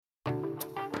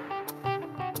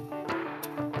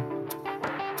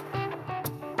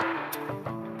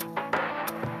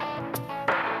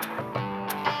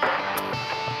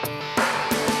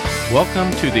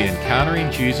Welcome to the Encountering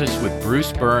Jesus with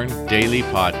Bruce Byrne Daily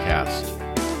Podcast.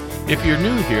 If you're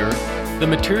new here, the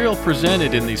material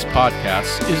presented in these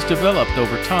podcasts is developed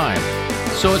over time,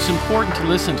 so it's important to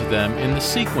listen to them in the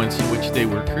sequence in which they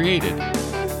were created.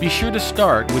 Be sure to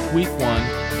start with Week 1,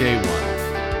 Day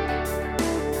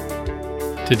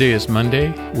 1. Today is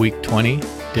Monday, Week 20,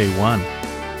 Day 1.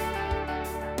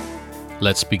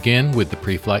 Let's begin with the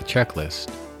pre-flight checklist.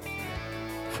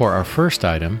 For our first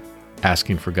item,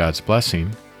 asking for God's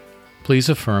blessing, please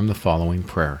affirm the following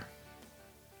prayer.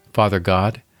 Father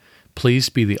God, please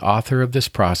be the author of this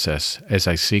process as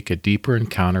I seek a deeper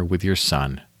encounter with your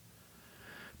Son.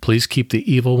 Please keep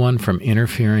the evil one from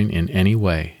interfering in any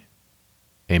way.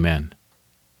 Amen.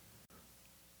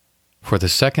 For the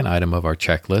second item of our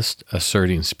checklist,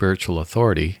 asserting spiritual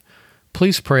authority,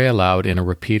 please pray aloud in a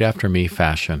repeat after me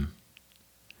fashion.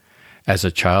 As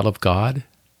a child of God,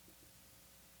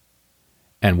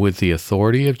 and with the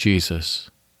authority of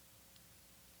Jesus,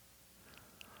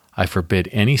 I forbid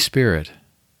any spirit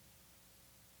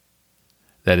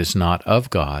that is not of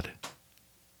God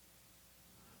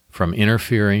from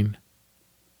interfering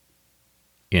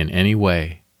in any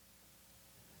way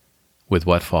with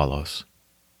what follows.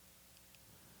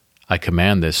 I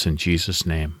command this in Jesus'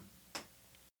 name.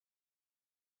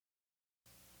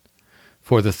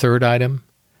 For the third item,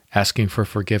 asking for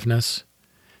forgiveness,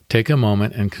 take a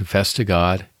moment and confess to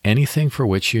God anything for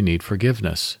which you need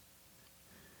forgiveness.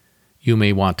 You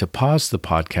may want to pause the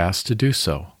podcast to do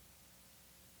so,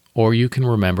 or you can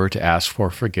remember to ask for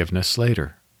forgiveness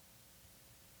later.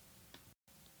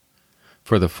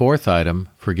 For the fourth item,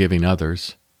 forgiving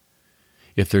others,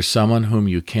 if there's someone whom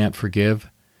you can't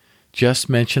forgive, just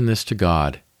mention this to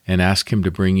God and ask Him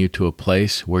to bring you to a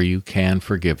place where you can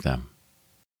forgive them.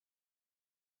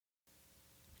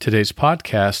 Today's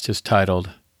podcast is titled,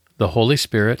 The Holy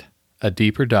Spirit, A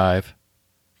Deeper Dive,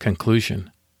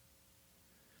 Conclusion.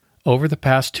 Over the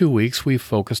past 2 weeks, we've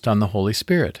focused on the Holy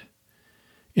Spirit.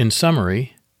 In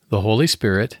summary, the Holy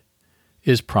Spirit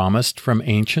is promised from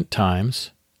ancient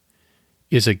times,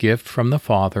 is a gift from the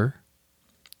Father,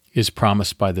 is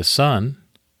promised by the Son,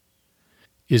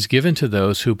 is given to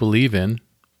those who believe in,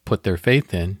 put their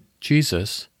faith in,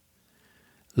 Jesus,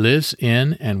 lives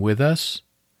in and with us,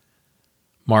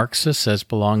 marks us as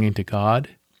belonging to God,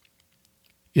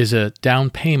 is a down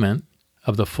payment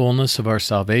of the fullness of our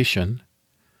salvation,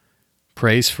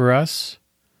 prays for us,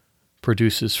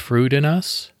 produces fruit in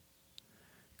us,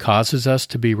 causes us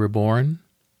to be reborn,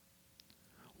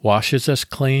 washes us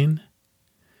clean,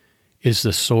 is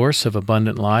the source of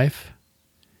abundant life,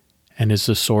 and is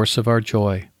the source of our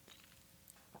joy.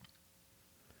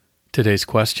 Today's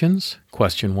questions.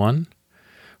 Question 1.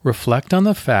 Reflect on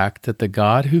the fact that the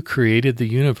God who created the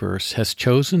universe has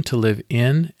chosen to live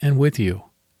in and with you.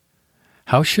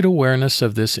 How should awareness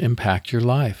of this impact your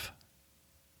life?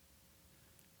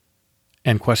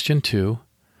 And question 2,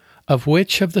 of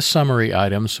which of the summary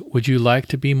items would you like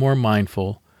to be more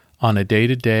mindful on a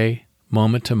day-to-day,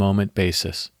 moment-to-moment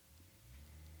basis?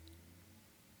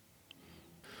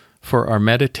 For our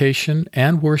meditation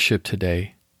and worship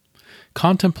today,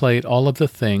 contemplate all of the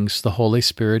things the Holy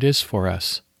Spirit is for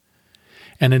us,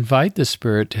 and invite the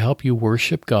Spirit to help you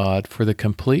worship God for the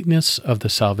completeness of the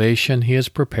salvation He has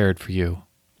prepared for you.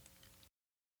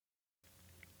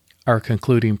 Our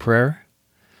concluding prayer.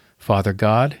 Father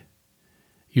God,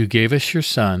 you gave us your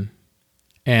Son,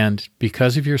 and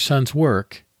because of your Son's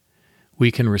work,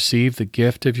 we can receive the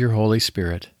gift of your Holy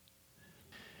Spirit.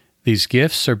 These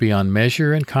gifts are beyond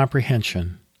measure and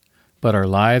comprehension, but our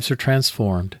lives are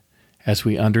transformed as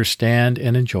we understand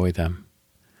and enjoy them.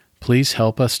 Please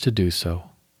help us to do so.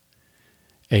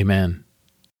 Amen.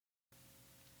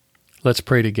 Let's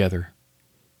pray together.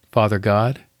 Father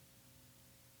God,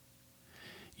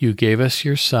 you gave us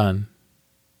your Son,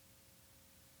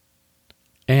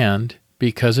 and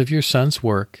because of your Son's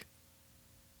work,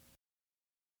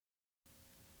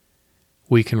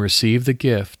 we can receive the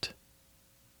gift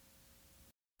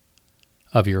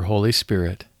of your Holy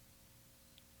Spirit.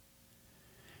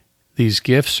 These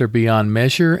gifts are beyond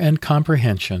measure and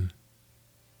comprehension,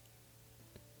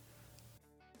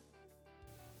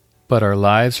 but our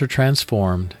lives are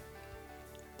transformed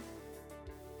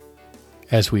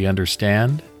as we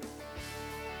understand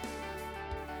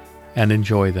and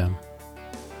enjoy them.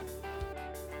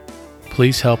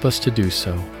 Please help us to do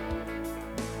so.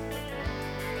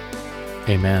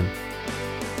 Amen.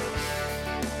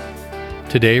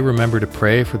 Today, remember to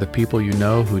pray for the people you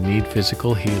know who need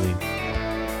physical healing.